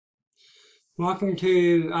Welcome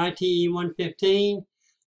to ITE-115,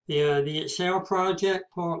 the Excel project,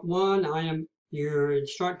 part 1. I am your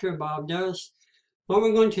instructor, Bob Doss. What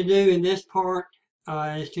we're going to do in this part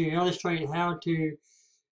is to illustrate how to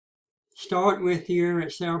start with your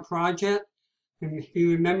Excel project. And if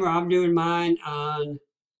you remember, I'm doing mine on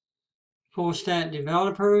full stack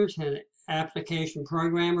developers and application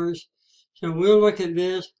programmers. So we'll look at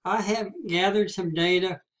this. I have gathered some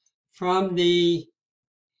data from the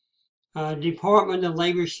Department of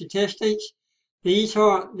Labor Statistics. These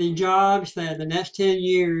are the jobs that the next 10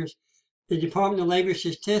 years, the Department of Labor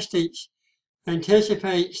Statistics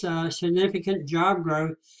anticipates significant job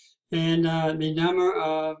growth in the number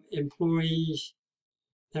of employees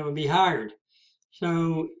that will be hired.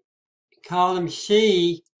 So column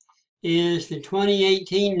C is the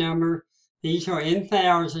 2018 number. These are in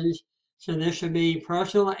thousands. So this should be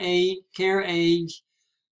personal aid, care aides.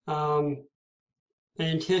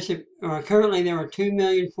 Currently there are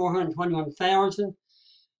 2,421,000,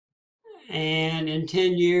 and in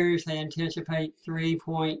 10 years they anticipate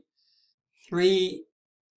 3.3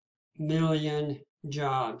 million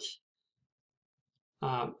jobs.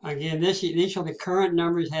 Again, these are the current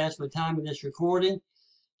numbers as of the time of this recording.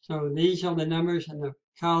 So these are the numbers, and the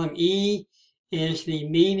column E is the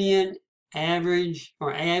median average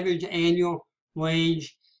or average annual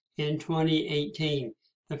wage in 2018.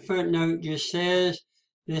 The footnote just says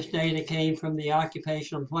this data came from the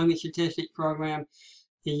Occupational Employment Statistics Program,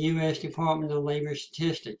 the U.S. Department of Labor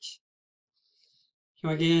Statistics. So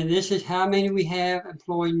again, this is how many we have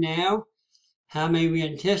employed now, how many we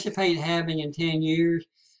anticipate having in 10 years,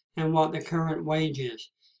 and what the current wage is.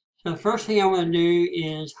 So the first thing I want to do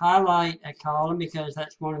is highlight a column because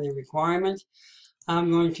that's one of the requirements. I'm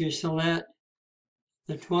going to select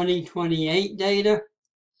the 2028 data,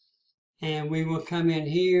 and we will come in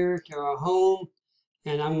here to our home,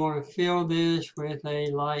 and I'm going to fill this with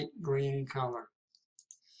a light green color.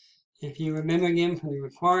 If you remember again from the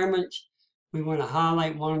requirements, we want to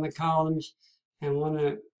highlight one of the columns, and one of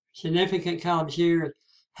the significant columns here is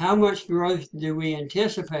how much growth do we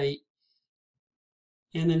anticipate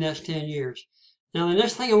in the next 10 years. Now the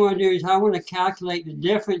next thing I want to do is I want to calculate the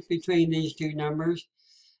difference between these two numbers,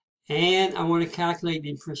 and I want to calculate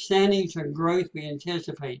the percentage of growth we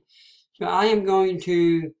anticipate. So I am going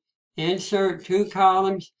to insert two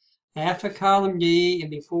columns after column D and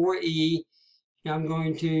before E. I'm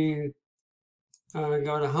going to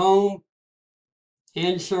go to Home,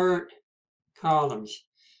 Insert, Columns.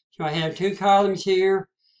 So I have two columns here,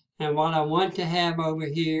 and what I want to have over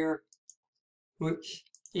here, which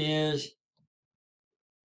is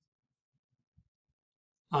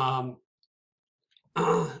I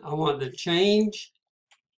want the change.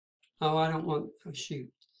 Oh, I don't want, oh shoot.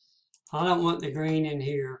 I don't want the green in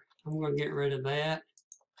here. I'm going to get rid of that.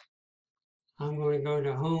 I'm going to go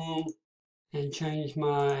to Home and change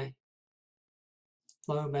my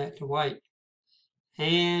flow back to white.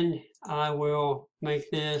 And I will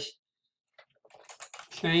make this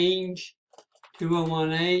change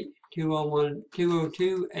 2018,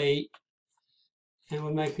 2028, and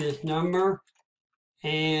we'll make this number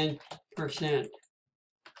and percent.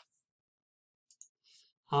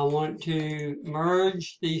 I want to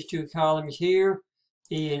merge these two columns here,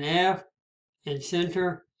 E and F, and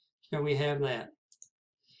center, so we have that.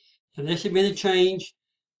 So this would be the change.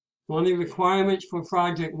 One of the requirements for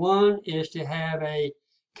project 1 is to have a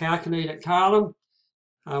calculated column.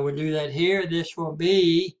 I will do that here. This will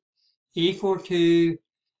be equal to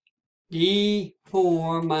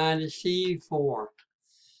D4 minus C4.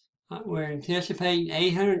 We're anticipating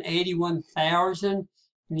 881,000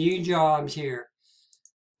 new jobs here.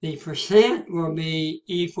 The percent will be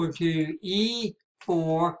equal to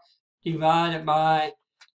E4 divided by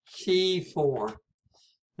C4.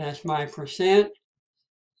 That's my percent.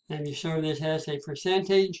 And you show this as a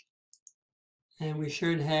percentage, and we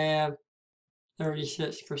should have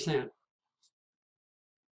 36%.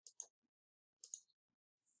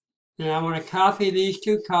 Now I want to copy these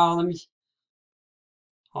two columns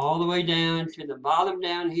all the way down to the bottom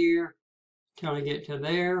down here until I get to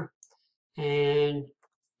there, and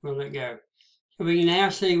we'll let go. So we can now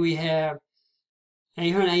see we have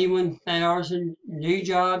 881,000 new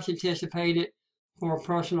jobs anticipated for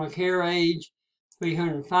personal care aides,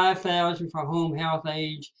 305,000 for home health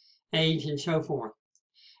aides, and so forth.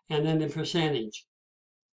 And then the percentage.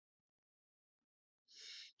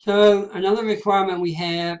 So another requirement we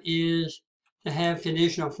have is to have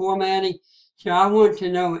conditional formatting. So I want to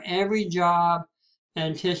know every job that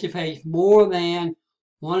anticipates more than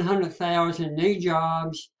 100,000 new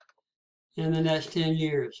jobs in the next 10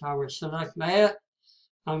 years. I will select that.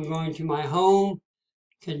 I'm going to my home,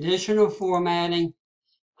 conditional formatting,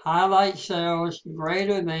 highlight cells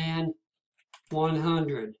greater than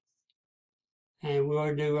 100. And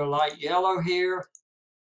we'll do a light yellow here.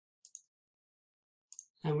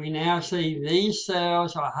 And we now see these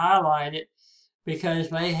cells are highlighted because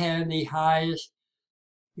they have the highest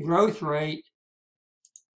growth rate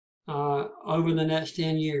over the next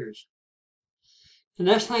 10 years. The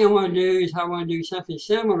next thing I want to do is I want to do something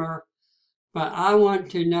similar, but I want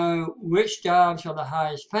to know which jobs are the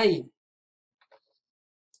highest paying.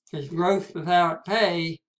 Because growth without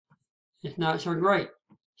pay is not so great.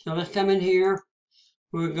 So let's come in here.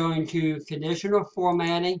 We're going to conditional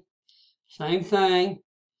formatting. Same thing.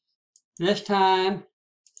 This time,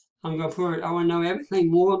 I'm going to put, I want to know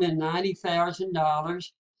everything more than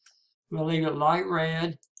 $90,000. We'll leave it light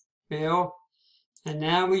red, fill. And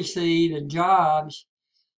now we see the jobs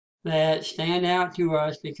that stand out to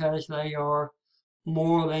us because they are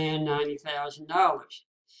more than $90,000.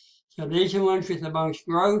 So these are the ones with the most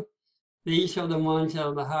growth. These are the ones that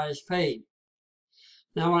are the highest paid.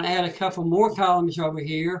 Now I want to add a couple more columns over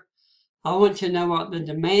here. I want to know what the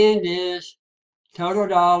demand is, total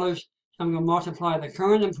dollars. I'm going to multiply the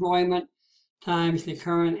current employment times the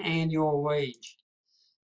current annual wage.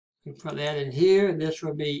 We put that in here. This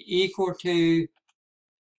will be equal to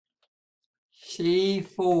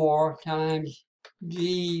C4 times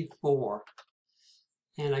G4.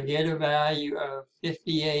 And I get a value of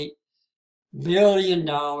 $58 billion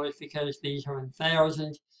because these are in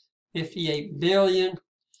thousands. 58 billion.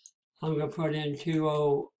 I'm going to put in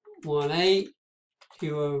 2018,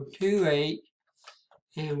 2028,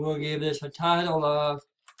 and we'll give this a title of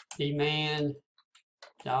demand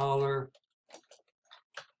dollar.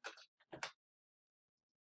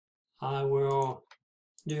 I will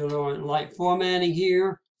do a little light formatting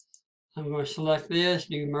here. I'm going to select this,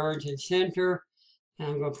 do merge and center, and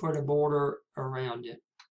I'm going to put a border around it.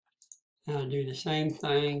 And I'll do the same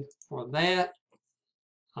thing for that.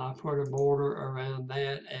 I'll put a border around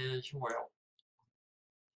that as well.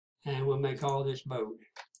 And we'll make all this bold.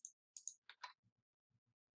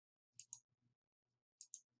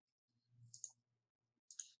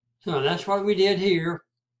 So that's what we did here.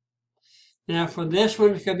 Now for this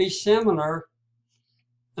one, it's going to be similar.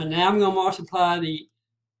 And now I'm going to multiply the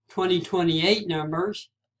 2028 numbers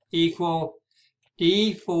equal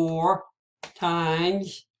D4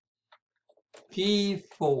 times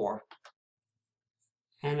G4.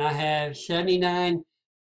 And I have $79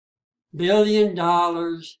 billion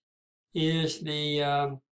is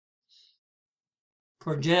the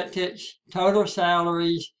projected total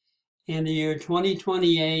salaries in the year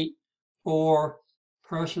 2028 for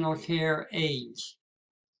personal care aides.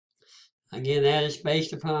 Again, that is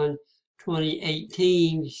based upon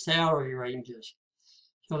 2018 salary ranges.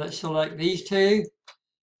 So let's select these two.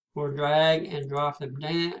 We'll drag and drop them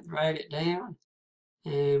down, drag it down,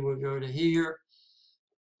 and we'll go to here.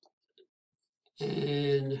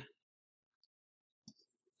 And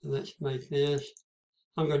let's make this.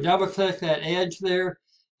 I'm going to double click that edge there,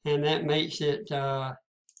 and that makes it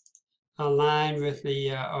align with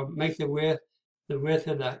the, or make the width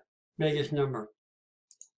of the biggest number.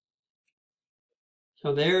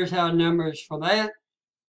 So there's our numbers for that.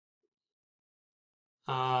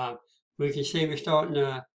 We can see we're starting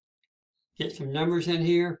to get some numbers in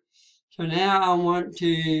here. So now I want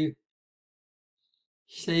to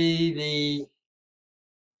see the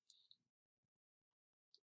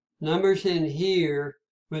numbers in here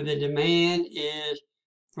where the demand is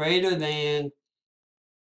greater than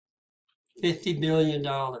 $50 billion.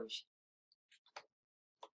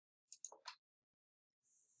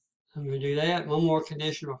 I'm going to do that. One more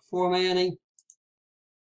conditional formatting.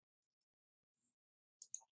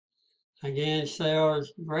 Again,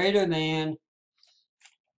 cells greater than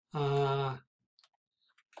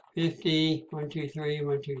 50, 1, 2, 3,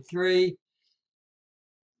 1, 2, 3.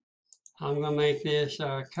 I'm going to make this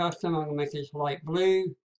custom. I'm going to make this light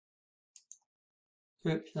blue.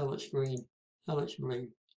 Oops, that looks green. That looks blue.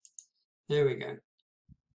 There we go.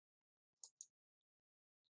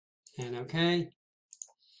 And okay.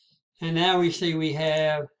 And now we see we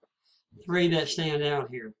have 3 that stand out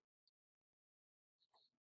here.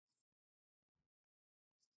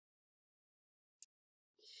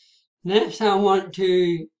 Next, I want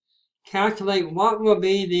to calculate what will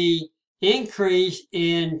be the increase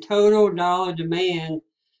in total dollar demand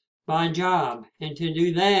by job. And to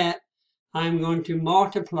do that, I'm going to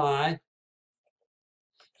multiply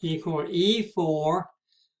equal E4,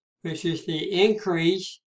 which is the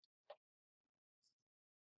increase.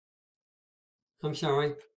 I'm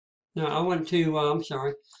sorry. No, I want to,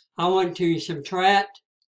 I want to subtract.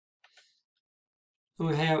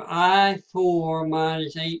 we have I4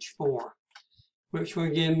 minus H4, which will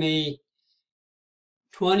give me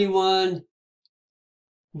 $21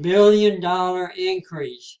 billion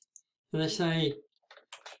increase. Let's say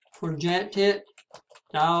projected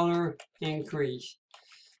dollar increase.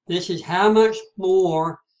 This is how much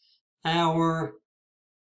more our,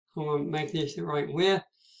 I'm going to make this the right width,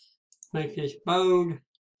 make this bold.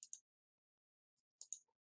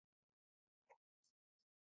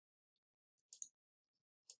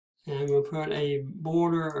 And we'll put a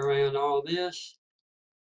border around all this,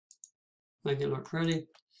 make it look pretty.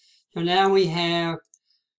 So now we are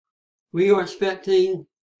expecting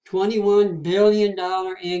 $21 billion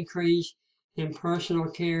increase in personal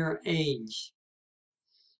care aids.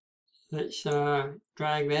 Let's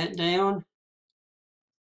drag that down.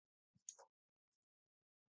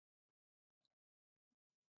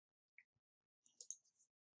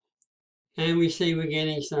 And we see we're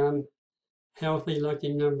getting some healthy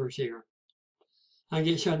looking numbers here.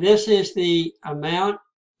 Okay, so this is the amount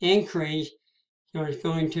increase. So it's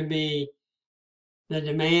going to be the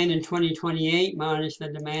demand in 2028 minus the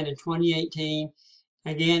demand in 2018.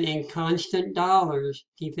 Again, in constant dollars,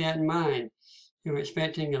 keep that in mind. You're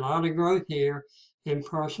expecting a lot of growth here in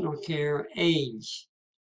personal care aids.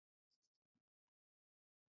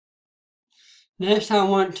 Next, I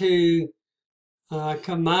want to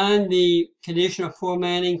combine the conditional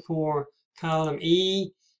formatting for column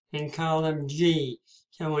E and column G.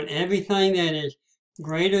 So I want everything that is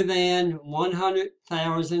greater than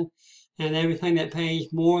 100,000 and everything that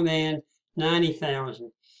pays more than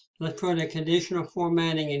 90,000. Let's put a conditional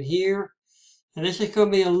formatting in here. And this is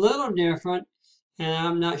going to be a little different, and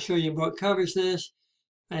I'm not sure your book covers this.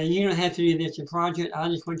 You don't have to do this in project. I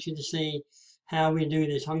just want you to see how we do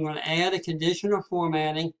this. I'm going to add a conditional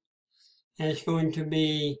formatting, and it's going to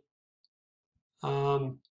be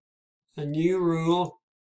a new rule.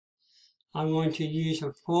 I'm going to use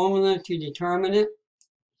a formula to determine it.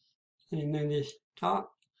 Let me move this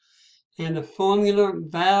top. And the formula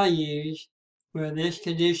values where this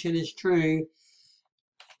condition is true,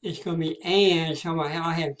 it's going to be and. So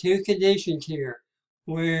I have two conditions here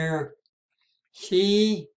where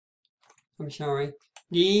D4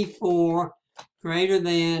 greater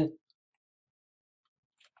than,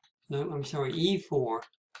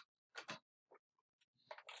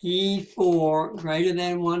 E4 greater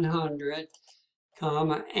than 100,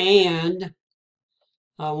 comma, and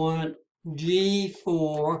I want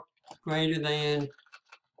G4 greater than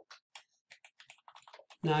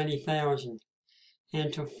 90,000.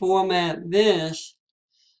 And to format this,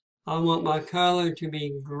 I want my color to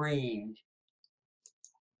be green.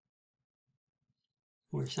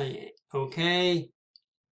 We're saying okay,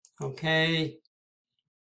 okay,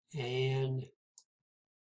 and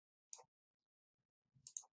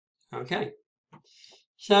okay.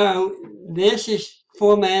 So this is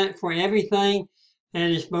formatted for everything that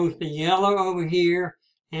is both the yellow over here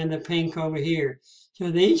and the pink over here. So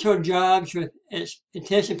these are jobs with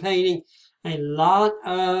anticipating a lot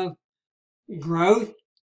of growth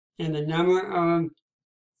in the number of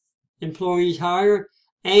employees hired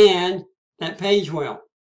and that pays well.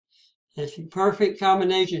 It's a perfect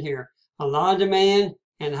combination here. A lot of demand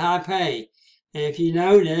and high pay. And if you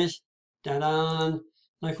notice, ta-da,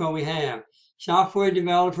 look what we have. Software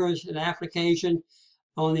developers and application,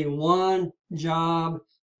 only one job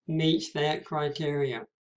meets that criteria.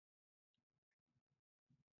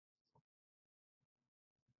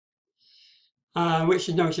 Which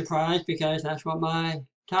is no surprise because that's what my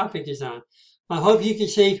topic is on. I hope you can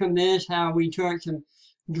see from this how we took some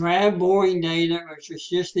drab, boring data, which was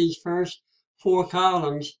just these first four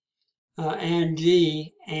columns, and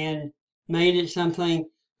G, and made it something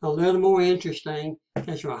a little more interesting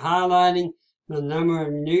as we're highlighting the number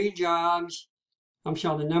of new jobs, the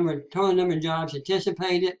total number of jobs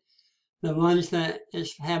anticipated, the ones that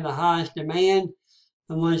have the highest demand,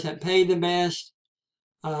 the ones that pay the best,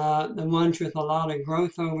 the ones with a lot of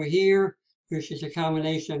growth over here, which is a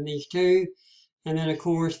combination of these two, and then of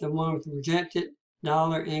course the one with the projected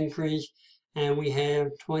dollar increase, and we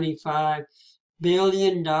have $25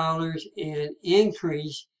 billion in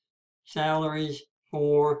increased salaries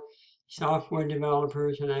for software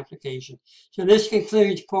developers and applications. So this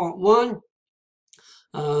concludes part one,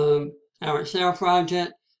 our Excel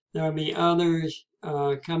project. There will be others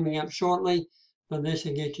coming up shortly, but this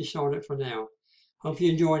will get you started for now. Hope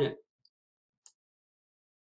you enjoyed it.